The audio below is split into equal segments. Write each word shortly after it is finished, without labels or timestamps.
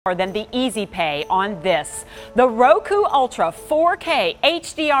more than the Easy Pay on this. The Roku Ultra 4K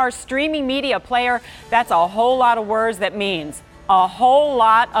HDR streaming media player. That's a whole lot of words. That means a whole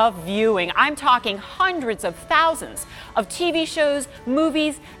lot of viewing. I'm talking hundreds of thousands of TV shows,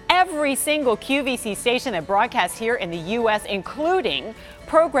 movies, every single QVC station that broadcasts here in the U.S., including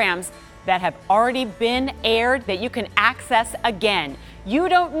programs that have already been aired that you can access again. You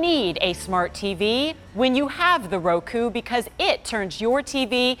don't need a smart TV when you have the Roku, because it turns your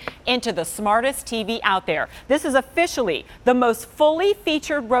TV into the smartest TV out there. This is officially the most fully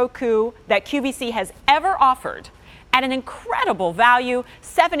featured Roku that QVC has ever offered, at an incredible value,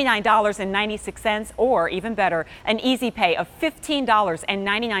 $79.96, or even better, an easy pay of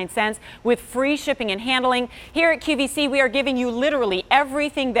 $15.99 with free shipping and handling. Here at QVC, we are giving you literally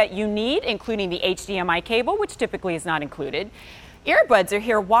everything that you need, including the HDMI cable, which typically is not included. Earbuds are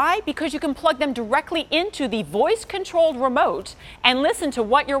here. Why? Because you can plug them directly into the voice-controlled remote and listen to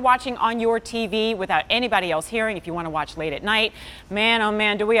what you're watching on your TV without anybody else hearing if you want to watch late at night. Man, oh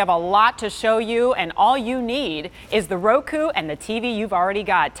man, do we have a lot to show you, and all you need is the Roku and the TV you've already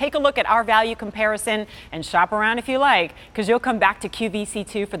got. Take a look at our value comparison and shop around if you like, because you'll come back to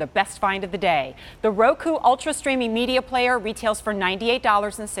QVC2 for the best find of the day. The Roku Ultra Streaming Media Player retails for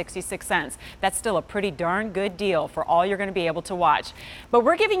 $98.66. That's still a pretty darn good deal for all you're going to be able to watch. But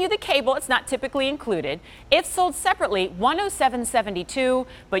we're giving you the cable. It's not typically included. If sold separately, $107.72,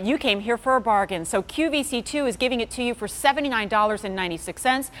 but you came here for a bargain. So QVC2 is giving it to you for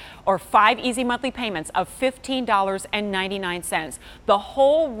 $79.96, or 5 easy monthly payments of $15.99. The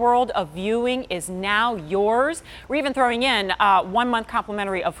whole world of viewing is now yours. We're even throwing in 1 month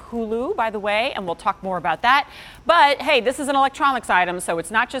complimentary of Hulu, by the way, and we'll talk more about that. But hey, this is an electronics item, so it's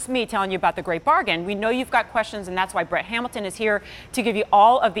not just me telling you about the great bargain. We know you've got questions, and that's why Brett Hamilton is here to give you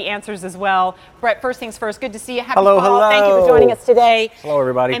all of the answers as well. Brett, first things first, good to see you. Happy hello, fall. hello. Thank you for joining us today. Hello,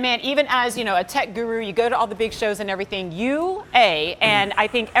 everybody. And man, even as a tech guru, you go to all the big shows and everything. And I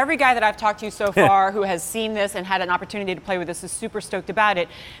think every guy that I've talked to so far who has seen this and had an opportunity to play with this is super stoked about it,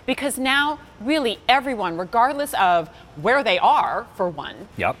 because now really everyone, regardless of where they are, for one,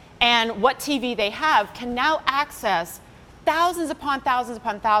 and what TV they have, can now access thousands upon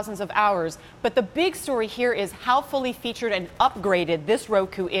thousands of hours. But the big story here is how fully featured and upgraded this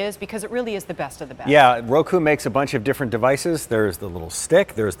Roku is, because it really is the best of the best. Yeah, Roku makes a bunch of different devices. There's the little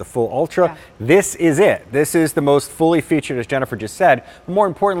stick, there's the full Ultra. Yeah. This is it. This is the most fully featured, as Jennifer just said. More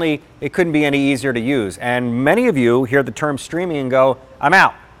importantly, it couldn't be any easier to use. And many of you hear the term streaming and go, I'm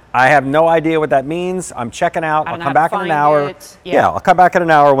out. I have no idea what that means. I'm checking out. I'll come back in an hour. Yeah, I'll come back in an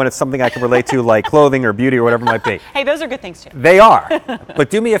hour when it's something I can relate to, like clothing or beauty or whatever it might be. Hey, those are good things too. They are. But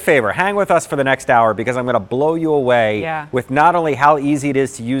do me a favor, hang with us for the next hour, because I'm going to blow you away with not only how easy it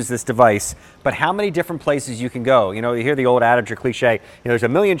is to use this device, but how many different places you can go. You know, you hear the old adage or cliche, there's a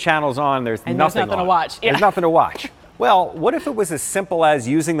million channels on, there's nothing to watch. Yeah. There's nothing to watch. Well, what if it was as simple as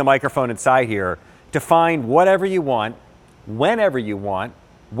using the microphone inside here to find whatever you want, whenever you want,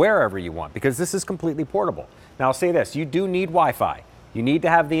 wherever you want, because this is completely portable. Now I'll say this, you do need Wi-Fi. You need to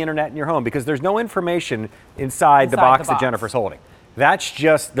have the internet in your home, because there's no information inside the box that Jennifer's holding. That's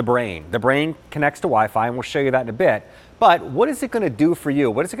just the brain. The brain connects to Wi-Fi, and we'll show you that in a bit. But what is it going to do for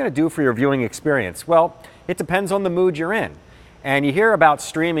you? What is it going to do for your viewing experience? Well, it depends on the mood you're in. And you hear about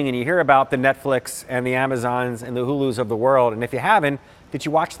streaming, and you hear about the Netflix and the Amazons and the Hulus of the world. And if you haven't, did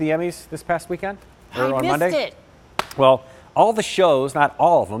you watch the Emmys this past weekend? Or on Monday? I missed it. Well, all the shows, not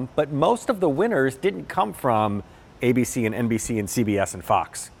all of them, but most of the winners didn't come from ABC and NBC and CBS and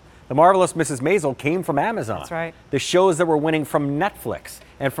Fox. The Marvelous Mrs. Maisel came from Amazon. That's right. The shows that were winning from Netflix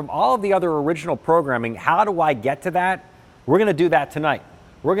and from all of the other original programming. How do I get to that? We're going to do that tonight.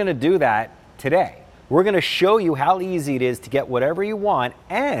 We're going to do that today. We're going to show you how easy it is to get whatever you want.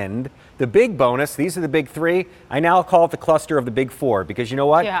 And the big bonus, these are the big three. I now call it the cluster of the big four, because you know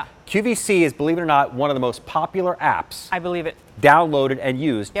what? Yeah. QVC is, believe it or not, one of the most popular apps. I believe it. Downloaded and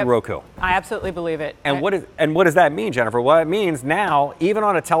used through Roku. I absolutely believe it. And what does that mean, Jennifer? Well, it means now, even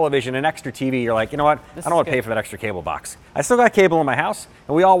on a television, an extra TV, you're like, you know what? I don't want to pay for that extra cable box. I still got cable in my house,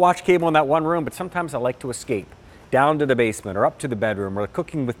 and we all watch cable in that one room, but sometimes I like to escape down to the basement or up to the bedroom or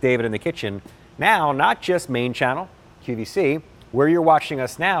cooking with David in the kitchen. Now, not just main channel, QVC, where you're watching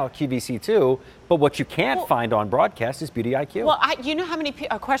us now, QVC2, but what you can't find on broadcast is Beauty IQ. Well, you know how many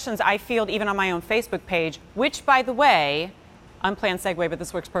questions I field even on my own Facebook page, which, by the way, unplanned segue, but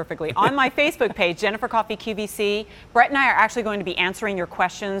this works perfectly. On my Facebook page, Jennifer Coffee QVC, Brett and I are actually going to be answering your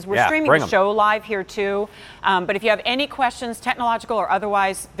questions. We're streaming the show live here too. But if you have any questions, technological or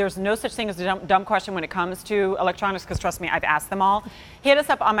otherwise, there's no such thing as a dumb question when it comes to electronics, because trust me, I've asked them all. Hit us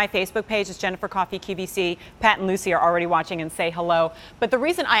up on my Facebook page. It's Jennifer Coffee QVC. Pat and Lucy are already watching and say hello. But the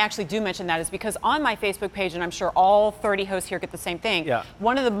reason I actually do mention that is because on my Facebook page, and I'm sure all 30 hosts here get the same thing,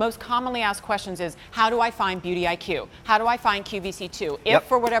 one of the most commonly asked questions is, how do I find Beauty IQ? How do I find QVC2? If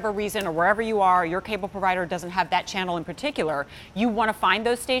for whatever reason or wherever you are, your cable provider doesn't have that channel in particular, you want to find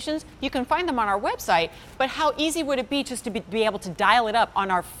those stations, you can find them on our website. But how easy would it be just to be able to dial it up on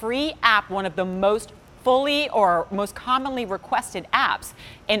our free app, one of the most fully or most commonly requested apps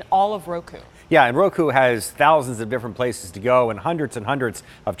in all of Roku? Yeah, and Roku has thousands of different places to go and hundreds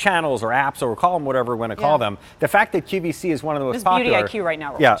of channels or apps, or we'll call them whatever we want to call them. The fact that QVC is one of the most popular. Beauty IQ right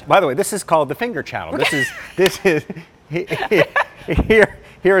now. By the way, this is called the finger channel. This is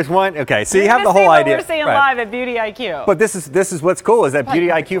here is one. Okay, so you have the whole idea. We're seeing live at Beauty IQ. But this is what's cool is that Beauty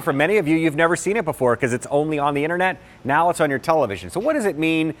IQ, for many of you, you've never seen it before because it's only on the internet. Now it's on your television. So what does it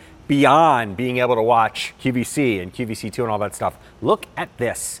mean beyond being able to watch QVC and QVC2 and all that stuff? Look at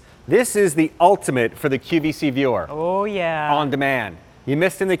this. This is the ultimate for the QVC viewer. Oh, yeah. On demand. You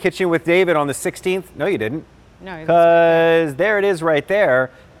missed In the Kitchen with David on the 16th? No, you didn't. No, because there it is right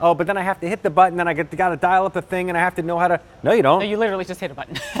there. Oh, but then I have to hit the button, then I got to dial up the thing, and I have to know how to. No, you don't. No, you literally just hit a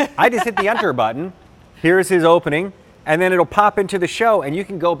button. I just hit the enter button. Here's his opening, and then it'll pop into the show, and you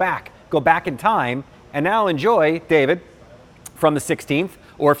can go back in time, and now enjoy David from the 16th.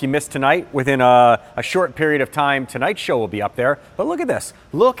 Or if you missed tonight, within a short period of time, tonight's show will be up there. But look at this.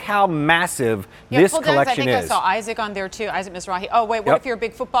 Look how massive this collection is. I think I saw Isaac on there too, Isaac Mizrahi. Oh, wait, what if you're a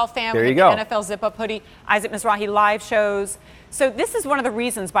big football fan? There you go. The NFL Zip-Up hoodie, Isaac Mizrahi live shows. So this is one of the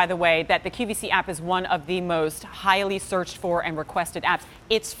reasons, by the way, that the QVC app is one of the most highly searched for and requested apps.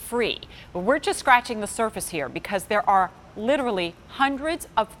 It's free. But we're just scratching the surface here because there are literally hundreds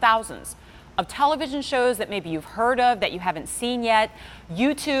of thousands of television shows that maybe you've heard of that you haven't seen yet.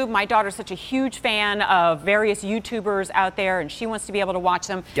 YouTube, my daughter's such a huge fan of various YouTubers out there, and she wants to be able to watch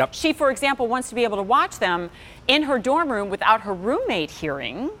them. She, for example, wants to be able to watch them in her dorm room without her roommate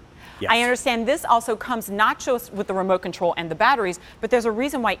hearing. I understand this also comes not just with the remote control and the batteries, but there's a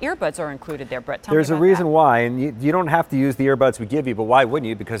reason why earbuds are included there, Brett. Tell me about that. There's a reason why, and you don't have to use the earbuds we give you, but why wouldn't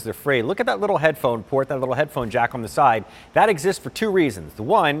you? Because they're free. Look at that little headphone port, that little headphone jack on the side. That exists for two reasons. The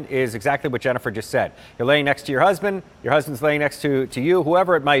one is exactly what Jennifer just said. You're laying next to your husband's laying next to you,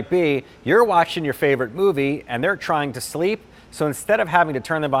 whoever it might be. You're watching your favorite movie, and they're trying to sleep. So instead of having to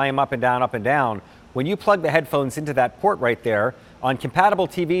turn the volume up and down, when you plug the headphones into that port right there, on compatible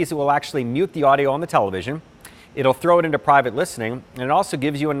TVs, it will actually mute the audio on the television. It'll throw it into private listening, and it also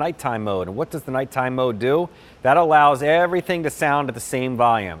gives you a nighttime mode. And what does the nighttime mode do? That allows everything to sound at the same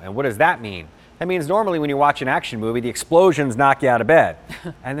volume. And what does that mean? That means normally when you watch an action movie, the explosions knock you out of bed.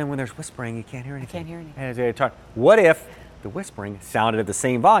 And then when there's whispering, you can't hear anything. What if the whispering sounded at the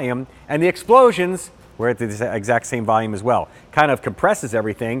same volume and the explosions were at the exact same volume as well? Kind of compresses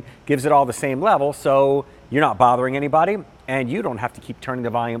everything, gives it all the same level, so you're not bothering anybody, and you don't have to keep turning the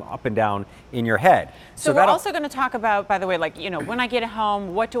volume up and down in your head. So we're also going to talk about, by the way, like, when I get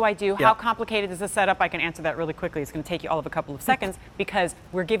home, what do I do? How complicated is the setup? I can answer that really quickly. It's going to take you all of a couple of seconds because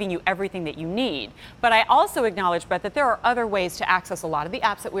we're giving you everything that you need. But I also acknowledge, Brett, that there are other ways to access a lot of the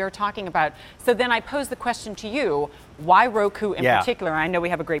apps that we are talking about. So then I pose the question to you, why Roku in particular? I know we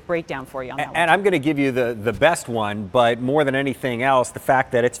have a great breakdown for you on that one. And I'm going to give you the best one, but more than anything else, the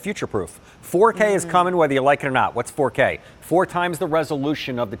fact that it's future-proof. 4K is coming whether you like it or not. What's 4K? 4 times the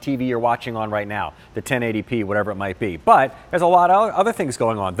resolution of the TV you're watching on right now, the 1080p, whatever it might be. But there's a lot of other things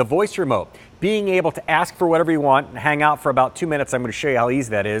going on. The voice remote, being able to ask for whatever you want and hang out for about 2 minutes. I'm going to show you how easy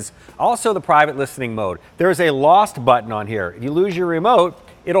that is. Also the private listening mode. There's a lost button on here. If you lose your remote,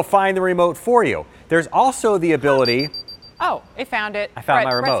 it'll find the remote for you. There's also the ability... Oh, it found it. I found my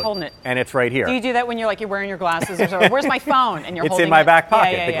remote. Brett's holding it. And it's right here. Do you do that when you're wearing your glasses? Or where's my phone? And you're holding it? It's in my back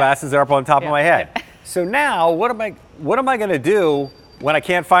pocket. The glasses are up on top of my head. So now, what am I going to do when I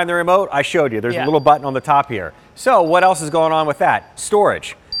can't find the remote? I showed you. There's a little button on the top here. So what else is going on with that?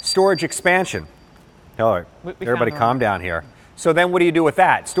 Storage expansion. All right, everybody calm down here. So then what do you do with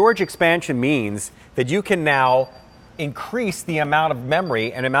that? Storage expansion means that you can now increase the amount of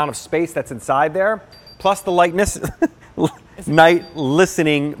memory and amount of space that's inside there, plus the lightness. Night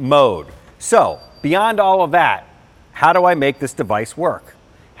listening mode. So, beyond all of that, how do I make this device work?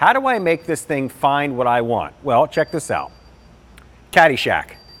 How do I make this thing find what I want? Well, check this out.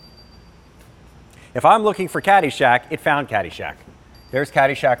 Caddyshack. If I'm looking for Caddyshack, it found Caddyshack. There's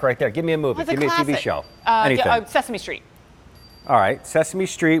Caddyshack right there. Give me a movie. Give me a TV show. Anything. Sesame Street. All right, Sesame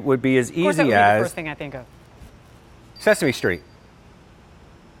Street would be as Of course, that would easy be the as first thing I think of. Sesame Street.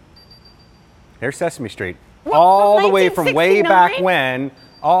 There's Sesame Street. What, all from the way from way back 1969? when,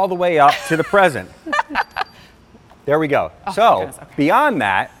 all the way up to the present. There we go. Oh, So, goodness, okay. beyond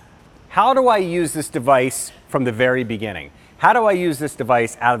that, how do I use this device from the very beginning? How do I use this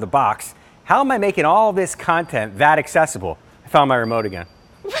device out of the box? How am I making all this content that accessible? I found my remote again.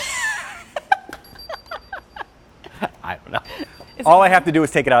 I don't know. All I have to do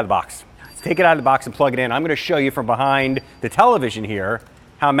is take it out of the box. Take it out of the box and plug it in. I'm going to show you from behind the television here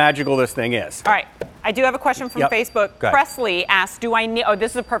how magical this thing is. All right, I do have a question from Yep. Facebook. Go ahead. Presley asked, do I need, oh,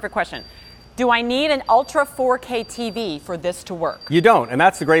 this is a perfect question. Do I need an Ultra 4K TV for this to work? You don't, and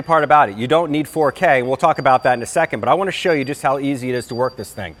that's the great part about it. You don't need 4K, and we'll talk about that in a second, but I want to show you just how easy it is to work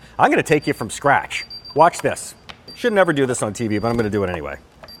this thing. I'm going to take you from scratch. Watch this. Should never do this on TV, but I'm going to do it anyway.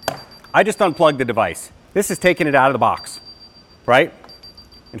 I just unplugged the device. This is taking it out of the box, right?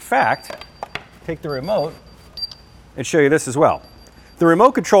 In fact, take the remote and show you this as well. The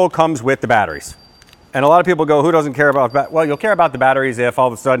remote control comes with the batteries. And a lot of people go, who doesn't care about, well, you'll care about the batteries if all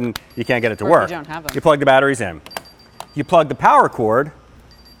of a sudden you can't get it to Or if work. you don't have them. You plug the batteries in. You plug the power cord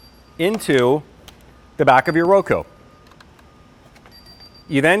into the back of your Roku.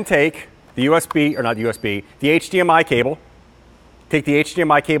 You then take the USB, or not USB, the HDMI cable, take the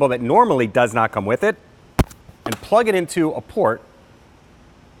HDMI cable that normally does not come with it, and plug it into a port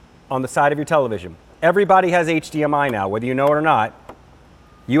on the side of your television. Everybody has HDMI now, whether you know it or not.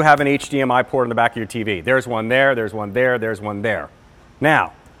 You have an HDMI port on the back of your TV. There's one there, there's one there, there's one there.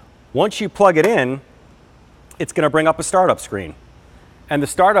 Now, once you plug it in, it's going to bring up a startup screen. And the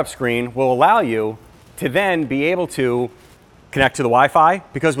startup screen will allow you to then be able to connect to the Wi-Fi,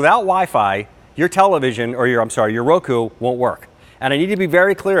 because without Wi-Fi, your television, or your Roku won't work. And I need to be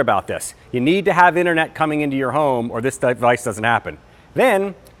very clear about this. You need to have internet coming into your home or this device doesn't happen.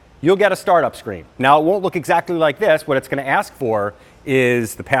 Then you'll get a startup screen. Now, it won't look exactly like this. What it's going to ask for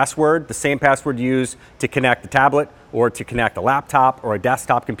is the password, the same password you use to connect a tablet or to connect a laptop or a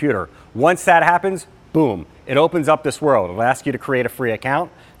desktop computer. Once that happens, boom, it opens up this world. It'll ask you to create a free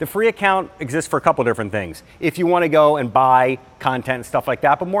account. The free account exists for a couple different things. If you want to go and buy content and stuff like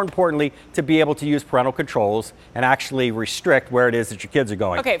that, but more importantly, to be able to use parental controls and actually restrict where it is that your kids are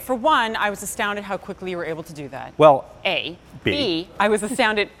going. Okay, for one, I was astounded how quickly you were able to do that. Well, A. B. B, I was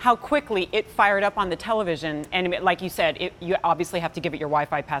astounded how quickly it fired up on the television. And like you said, you obviously have to give it your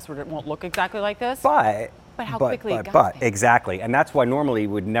Wi-Fi password. It won't look exactly like this. But how quickly it got there. Exactly. And that's why normally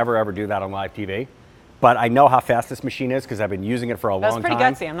we would never ever do that on live TV. But I know how fast this machine is because I've been using it for a long time.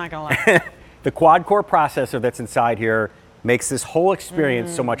 That's pretty gutsy, I'm not going to lie. The quad-core processor that's inside here makes this whole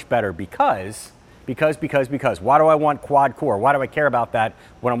experience so much better because why do I want quad-core? Why do I care about that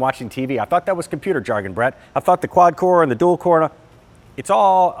when I'm watching TV? I thought that was computer jargon, Brett. I thought the quad-core and the dual-core, it's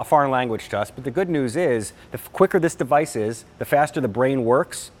all a foreign language to us. But the good news is the quicker this device is, the faster the brain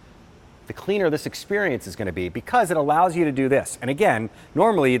works, the cleaner this experience is going to be because it allows you to do this. And again,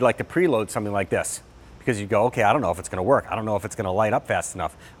 normally you'd like to preload something like this. Because you go, okay, I don't know if it's going to work. I don't know if it's going to light up fast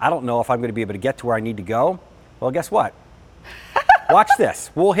enough. I don't know if I'm going to be able to get to where I need to go. Well, guess what? Watch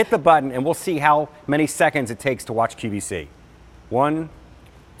this. We'll hit the button and we'll see how many seconds it takes to watch QVC. 1,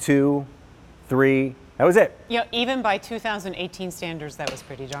 2, 3. That was it. You know, even by 2018 standards, that was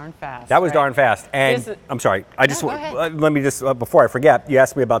pretty darn fast. That was right? darn fast. And I'm sorry. I just go ahead. let me just before I forget. You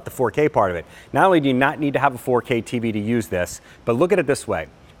asked me about the 4K part of it. Not only do you not need to have a 4K TV to use this, but look at it this way.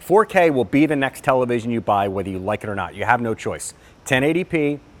 4K will be the next television you buy, whether you like it or not. You have no choice.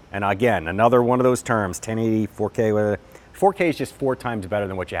 1080p, and again, another one of those terms, 1080, 4K. 4K is just 4 times better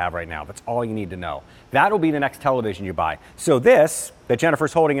than what you have right now. That's all you need to know. That'll be the next television you buy. So this, that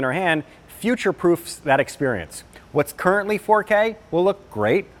Jennifer's holding in her hand, future-proofs that experience. What's currently 4K will look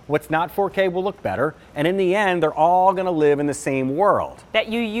great. What's not 4K will look better. And in the end, they're all going to live in the same world. That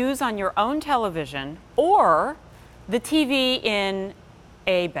you use on your own television or the TV in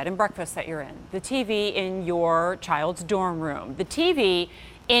a bed and breakfast that you're in, the TV in your child's dorm room, the TV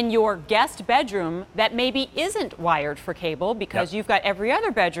in your guest bedroom that maybe isn't wired for cable because you've got every other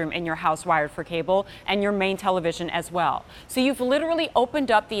bedroom in your house wired for cable and your main television as well. So you've literally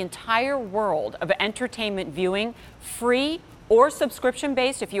opened up the entire world of entertainment viewing, free or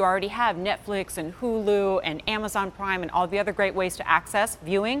subscription-based if you already have Netflix and Hulu and Amazon Prime and all the other great ways to access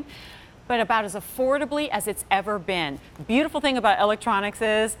viewing, but about as affordably as it's ever been. Beautiful thing about electronics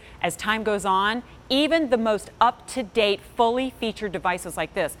is, as time goes on, even the most up-to-date, fully featured devices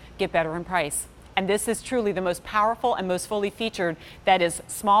like this get better in price. And this is truly the most powerful and most fully featured that is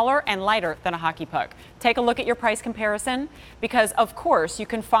smaller and lighter than a hockey puck. Take a look at your price comparison because, of course, you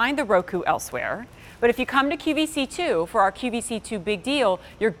can find the Roku elsewhere. But if you come to QVC2 for our QVC2 big deal,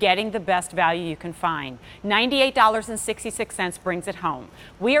 you're getting the best value you can find. $98.66 brings it home.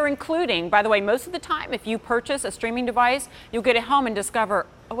 We are including, by the way, most of the time, if you purchase a streaming device, you'll get it home and discover,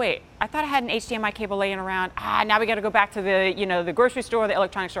 oh wait, I thought I had an HDMI cable laying around. Now we got to go back to the, the grocery store, the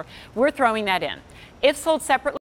electronics store. We're throwing that in. If sold separately,